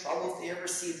anybody in trouble if they ever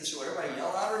see this or whatever. I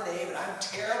yell out her name, and I'm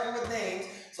terrible with names,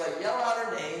 so I yell out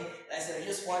her name, and I said, I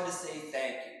just wanted to say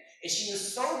thank you. And she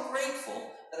was so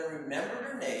grateful that I remembered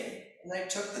her name, and I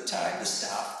took the time to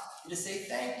stop and to say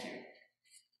thank you.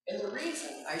 And the reason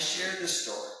I share this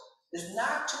story is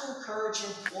not to encourage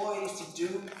employees to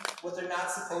do what they're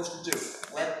not supposed to do.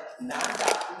 Let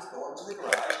non-doctors go into the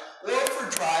garage, or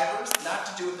for drivers not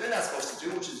to do what they're not supposed to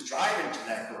do, which is drive into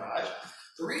that garage.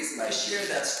 The reason I share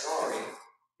that story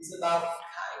is about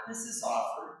kindness is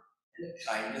offered and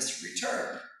kindness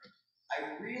returned.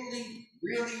 I really,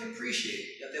 really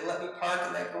appreciate that they let me park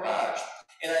in that garage.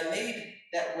 And I made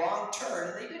that wrong turn,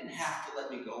 and they didn't have to let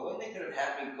me go in. They could have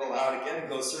had me go out again and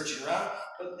go searching around,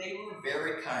 but they were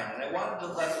very kind. And I wanted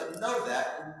to let them know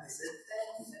that. And I said,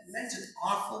 thank you. That meant an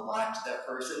awful lot to that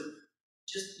person.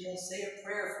 Just, say a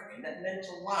prayer for me. And that meant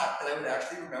a lot that I would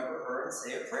actually remember her and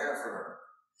say a prayer for her.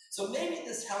 So maybe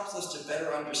this helps us to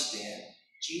better understand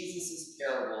Jesus'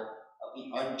 parable of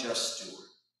the unjust steward.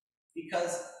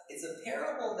 Because it's a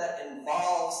parable that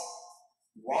involves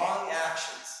wrong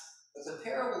actions. But the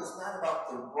parable is not about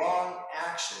the wrong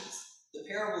actions. The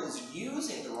parable is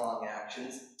using the wrong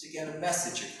actions to get a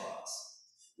message across.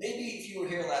 Maybe if you were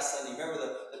here last Sunday, remember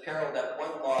the parable of that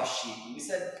one lost sheep. And we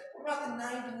said, what about the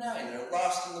 99 that are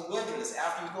lost in the wilderness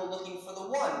after you go looking for the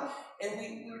one? And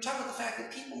we were talking about the fact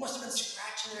that people must have been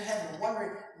scratching their head and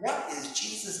wondering, what is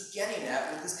Jesus getting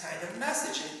at with this kind of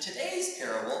message? And today's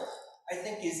parable, I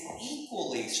think, is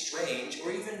equally strange,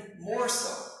 or even more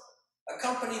so. A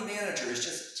company manager is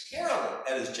just terrible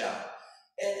at his job.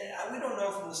 And we don't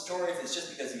know from the story if it's just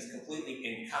because he's completely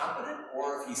incompetent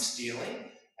or if he's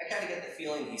stealing. I kind of get the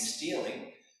feeling he's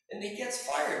stealing. And he gets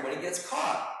fired when he gets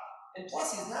caught. And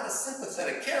plus, he's not a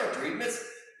sympathetic character. He admits,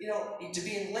 to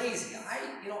being lazy.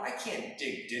 I can't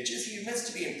dig ditches. He admits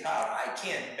to being proud. I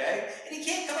can't beg. And he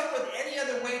can't come up with any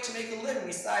other way to make a living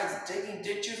besides digging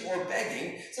ditches or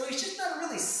begging. So he's just not a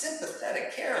really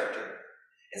sympathetic character.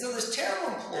 And so this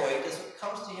terrible employee does what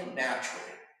comes to him naturally.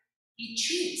 He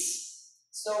cheats.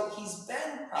 So he's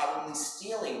been probably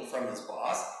stealing from his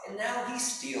boss, and now he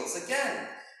steals again.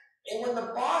 And when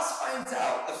the boss finds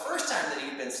out the first time that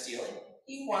he'd been stealing,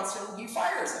 he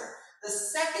fires him. The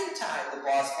second time the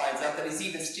boss finds out that he's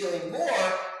even stealing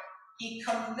more, he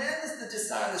commends the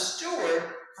dishonest steward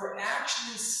for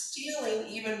actually stealing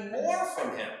even more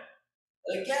from him.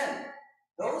 And again,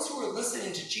 those who were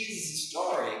listening to Jesus'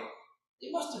 story,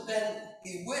 they must have been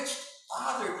bewitched,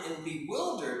 bothered, and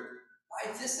bewildered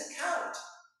by this account.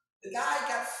 The guy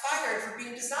got fired for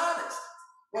being dishonest.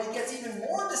 When he gets even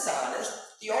more dishonest,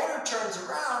 the owner turns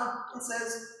around and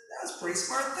says, that was pretty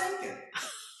smart thinking.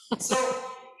 So,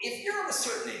 if you're of a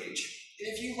certain age,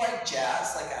 and if you like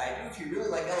jazz like I do, if you really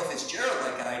like Ella Fitzgerald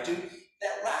like I do,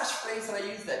 that last phrase that I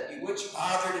used, that bewitched,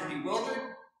 bothered, and bewildered,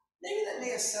 maybe that may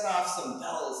have set off some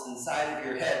bells inside of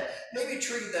your head. Maybe it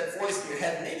triggered that voice in your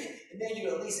head. Maybe it made you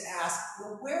at least ask,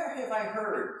 where have I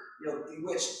heard,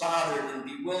 bewitched, bothered, and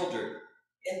bewildered?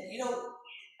 And,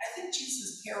 I think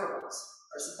Jesus' parables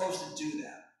are supposed to do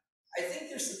that. I think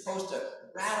they're supposed to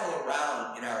rattle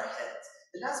around in our heads.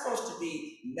 They're not supposed to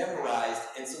be memorized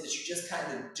and so that you just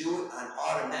kind of do it on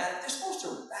automatic. They're supposed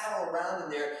to rattle around in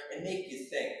there and make you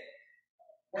think.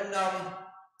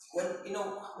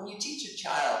 When you teach a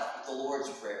child the Lord's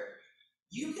Prayer,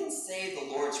 you can say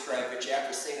the Lord's Prayer, I bet you,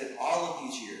 after saying it all of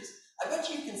these years. I bet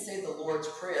you can say the Lord's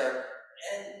Prayer,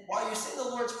 and while you're saying the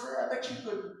Lord's Prayer, I bet you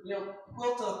could,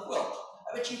 quilt a quilt.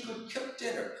 I bet you could cook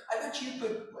dinner. I bet you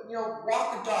could,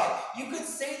 walk a dog. You could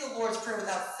say the Lord's Prayer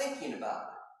without thinking about it.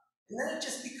 And then it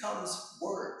just becomes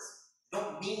words. They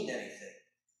don't mean anything.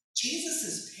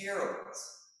 Jesus'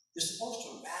 parables, they're supposed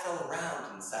to rattle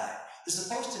around inside. They're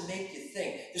supposed to make you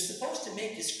think. They're supposed to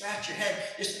make you scratch your head.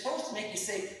 They're supposed to make you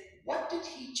say, what did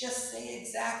he just say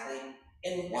exactly?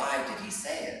 And why did he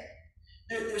say it?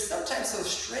 They're sometimes so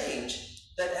strange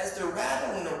that as they're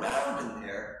rattling around in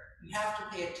there, you have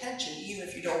to pay attention even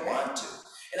if you don't want to.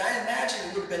 And I imagine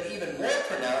it would have been even more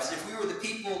pronounced if we were the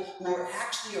people who were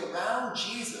actually around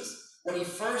Jesus when he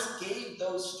first gave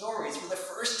those stories for the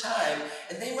first time,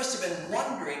 and they must have been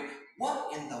wondering,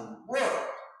 what in the world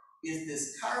is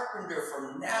this carpenter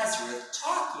from Nazareth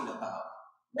talking about?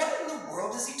 What in the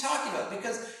world is he talking about?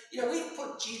 Because, we've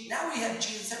put Jesus, now we have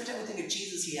Jesus, every time we think of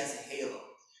Jesus, he has a halo.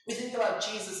 We think about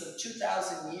Jesus of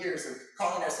 2,000 years of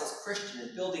calling ourselves Christian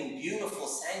and building beautiful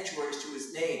sanctuaries to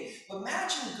his name. But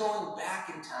imagine going back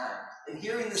in time and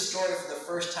hearing the story for the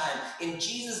first time, and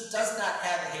Jesus does not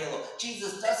have a halo.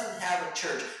 Jesus doesn't have a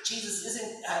church. Jesus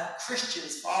isn't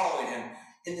Christians following him.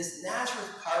 And this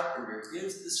Nazareth carpenter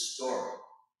gives the story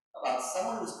about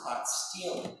someone who's caught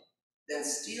stealing, then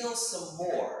steals some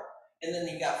more, and then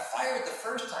he got fired the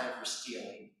first time for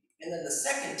stealing, and then the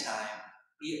second time,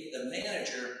 the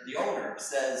manager, the owner,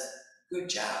 says, good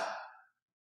job.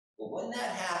 But when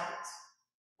that happens,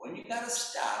 when you got to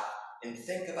stop and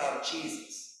think about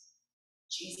Jesus,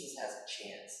 Jesus has a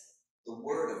chance. The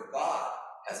Word of God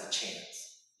has a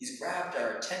chance. He's grabbed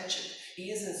our attention.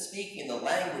 He isn't speaking the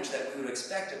language that we would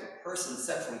expect of a person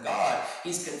sent from God.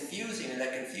 He's confusing, and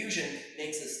that confusion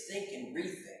makes us think and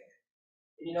rethink.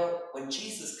 And you know, when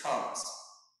Jesus comes,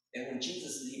 and when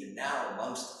Jesus is even now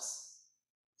amongst us,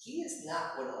 he is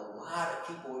not what a lot of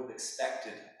people would have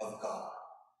expected of God.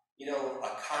 You know,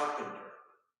 a carpenter.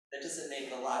 That doesn't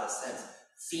make a lot of sense.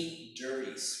 Feet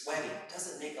dirty, sweaty,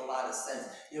 doesn't make a lot of sense.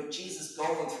 You know, Jesus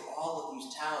going through all of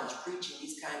these towns, preaching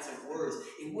these kinds of words,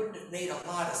 it wouldn't have made a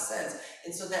lot of sense.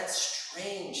 And so that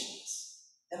strangeness,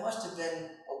 that must have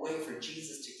been a way for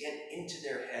Jesus to get into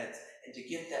their heads and to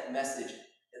get that message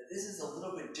that this is a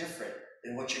little bit different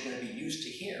than what you're going to be used to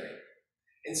hearing.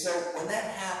 And so when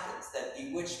that happens, that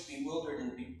bewitched, bewildered,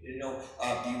 and bewitched,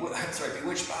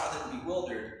 bothered, and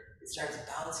bewildered, it starts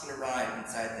bouncing around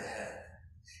inside the head.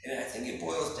 And I think it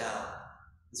boils down,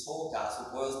 this whole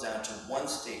gospel boils down to one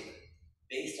statement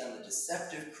based on the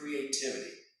deceptive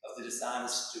creativity of the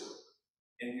dishonest steward.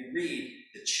 And we read,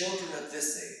 the children of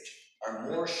this age are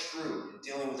more shrewd in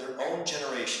dealing with their own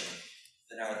generation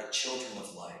than are the children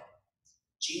of light.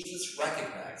 Jesus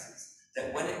recognizes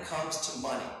that when it comes to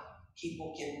money,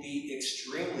 people can be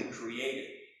extremely creative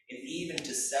and even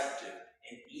deceptive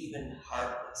and even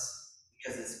heartless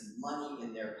because it's money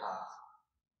in their pocket.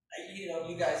 You know,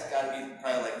 you guys got to be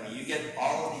probably like me. You get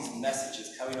all of these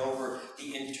messages coming over the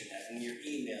internet and your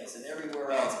emails and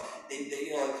everywhere else. They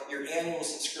you know, like your annual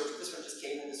subscription. This one just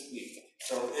came in this week,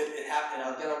 so it happened.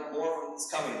 I'll get more of this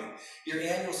coming week. Your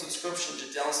annual subscription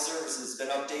to Dell services has been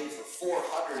updated for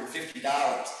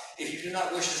 $450. If you do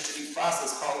not wish this to be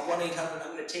processed, call 1-800.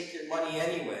 I'm going to take your money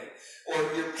anyway. Or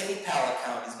your PayPal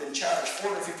account has been charged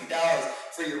 $450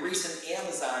 for your recent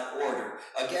Amazon order.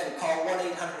 Again, call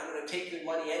 1-800. I'm going to take your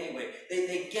money anyway.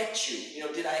 They get you. You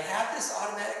know, did I have this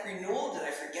automatic renewal? Did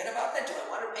I forget about that? Do I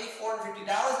want to pay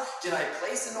 $450? Did I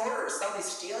place an order? Is somebody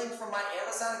stealing from my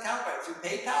Amazon account through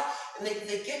PayPal? And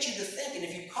they get you to think. And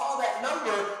if you call that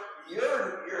number,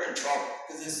 you're in trouble.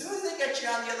 Because as soon as they get you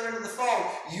on the other end of the phone,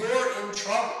 you're in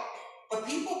trouble. But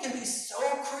people can be so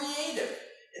creative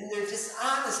in their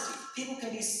dishonesty. People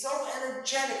can be so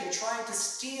energetic in trying to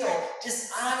steal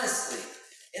dishonestly.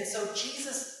 And so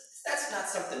Jesus, that's not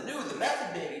something new. The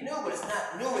method may be new, but it's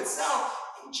not new itself.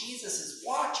 And Jesus is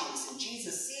watching this, and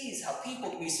Jesus sees how people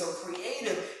can be so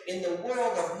creative in the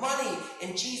world of money.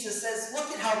 And Jesus says, look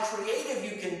at how creative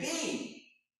you can be.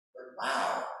 But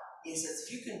wow, he says,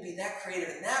 if you can be that creative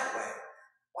in that way,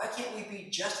 why can't we be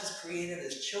just as creative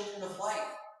as children of light?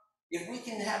 If we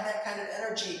can have that kind of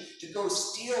energy to go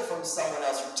steal from someone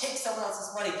else or take someone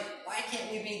else's money, why can't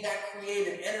we be that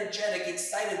creative, energetic,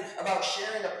 excited about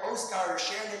sharing a postcard or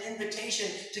sharing an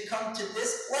invitation to come to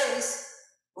this place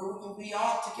where we can be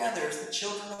all together as the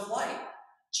children of light?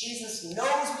 Jesus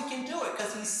knows we can do it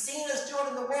because he's seen us do it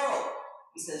in the world.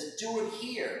 He says, do it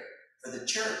here for the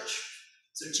church.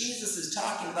 So Jesus is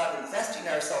talking about investing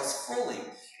ourselves fully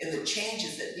in the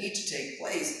changes that need to take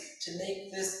place to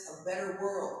make this a better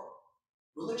world.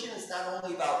 Religion is not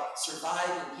only about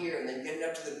surviving here and then getting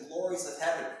up to the glories of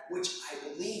heaven, which I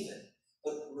believe in,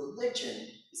 but religion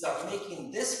is about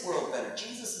making this world better.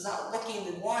 Jesus is out looking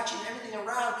and watching everything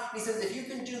around. He says, if you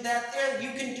can do that there,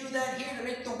 you can do that here to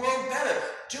make the world better.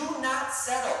 Do not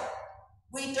settle.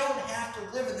 We don't have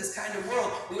to live in this kind of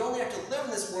world. We only have to live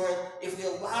in this world if we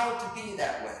allow it to be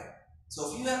that way.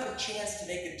 So if you have a chance to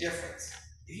make a difference,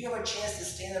 if you have a chance to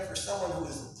stand up for someone who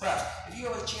is oppressed, if you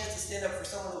have a chance to stand up for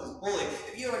someone who is bullied,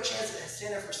 if you have a chance to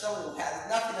stand up for someone who has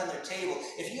nothing on their table,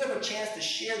 if you have a chance to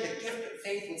share the gift of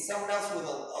faith with someone else with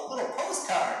a little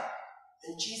postcard,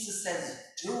 then Jesus says,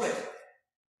 do it.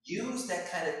 Use that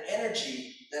kind of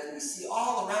energy that we see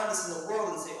all around us in the world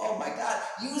and say, oh my God,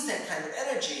 use that kind of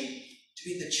energy to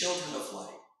be the children of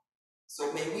light.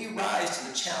 So may we rise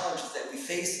to the challenges that we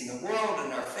face in the world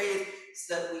and our faith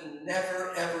so that we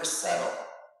never ever settle,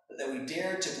 but that we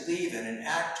dare to believe in and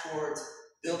act towards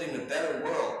building a better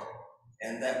world,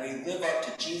 and that we live up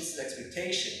to Jesus'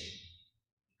 expectation.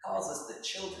 He calls us the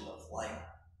children of light.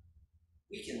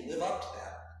 We can live up to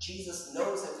that. Jesus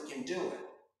knows that we can do it,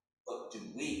 but do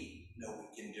we know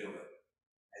we can do it?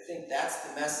 I think that's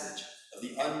the message of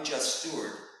the unjust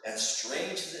steward, as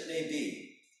strange as it may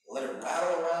be. Let it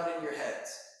rattle around in your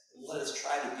heads, and let us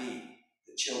try to be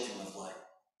the children of light.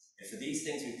 And for these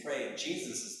things we pray in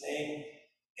Jesus' name,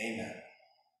 amen.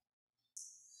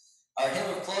 Our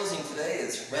hymn of closing today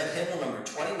is Red Hymnal number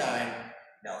 29,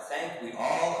 Now Thank We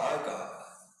All Our God.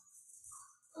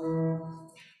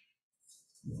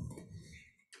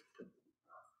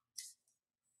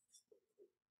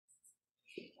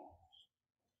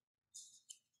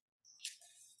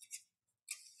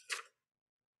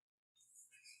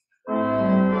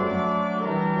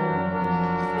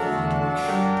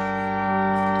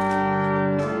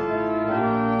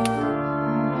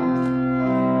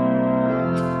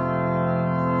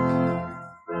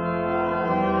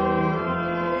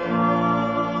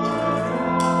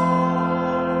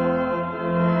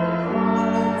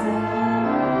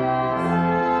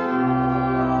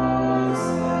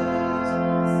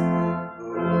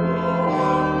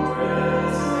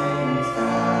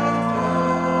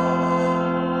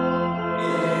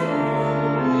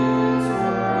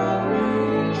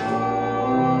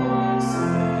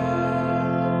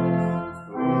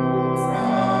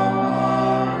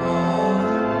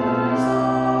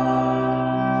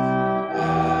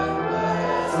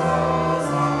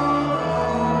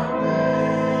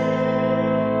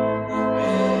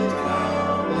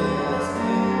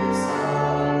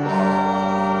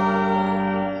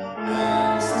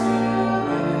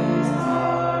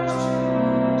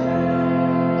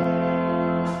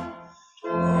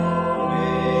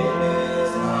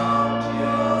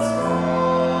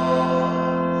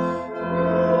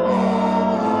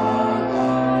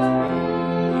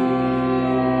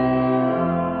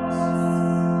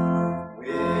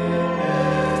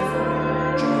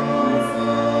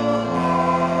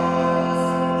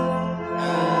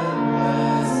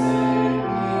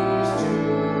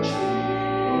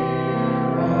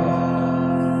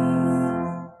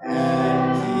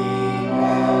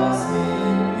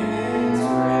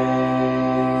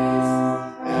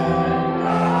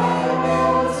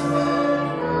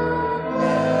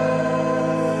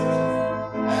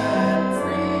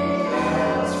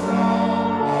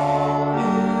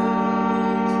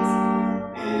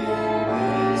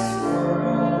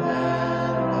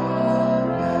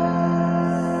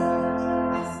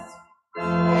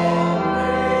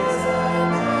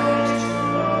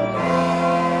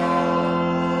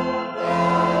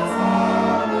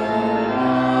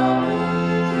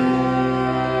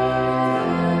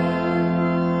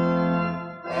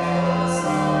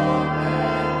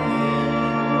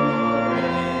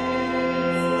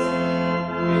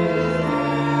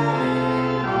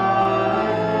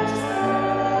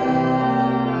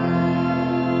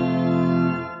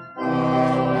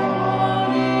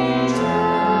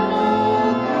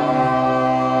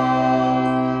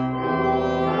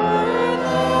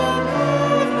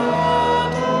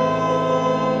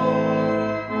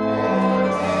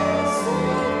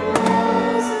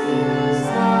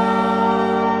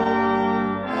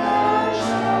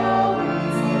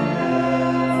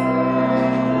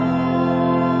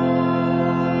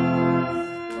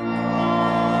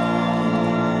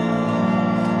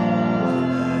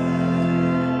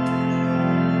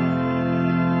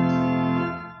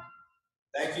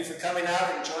 Thank you for coming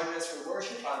out and joining us for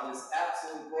worship on this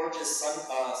absolutely gorgeous summer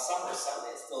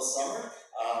Sunday. It's still summer,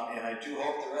 and I do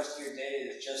hope the rest of your day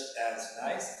is just as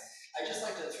nice. I'd just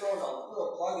like to throw in a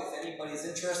little plug if anybody's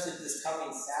interested. This coming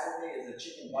Saturday is a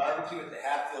chicken barbecue at the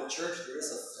Hatfield Church. There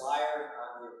is a flyer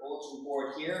on your bulletin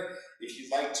board here. If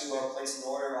you'd like to place an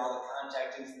order, all the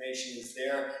contact information is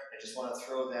there. I just want to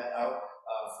throw that out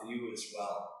for you as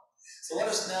well. So let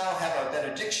us now have our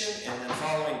benediction, and then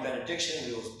following benediction,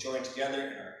 we will join together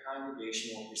in our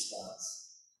congregational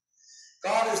response.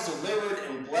 God has delivered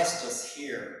and blessed us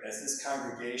here as this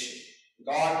congregation.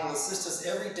 God will assist us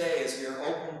every day as we are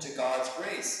open to God's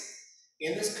grace.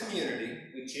 In this community,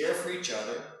 we care for each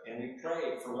other and we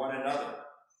pray for one another.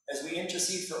 As we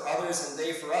intercede for others and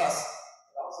they for us,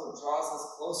 it also draws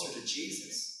us closer to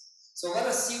Jesus. So let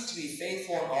us seek to be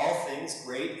faithful in all things,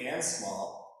 great and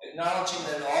small, acknowledging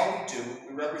that in all we do,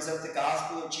 we represent the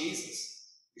gospel of Jesus.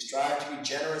 We strive to be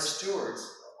generous stewards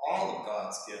of all of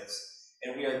God's gifts,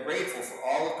 and we are grateful for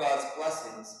all of God's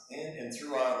blessings in and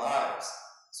through our lives.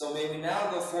 So may we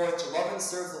now go forth to love and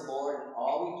serve the Lord in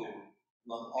all we do,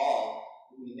 among all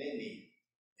whom we may meet.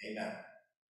 Amen.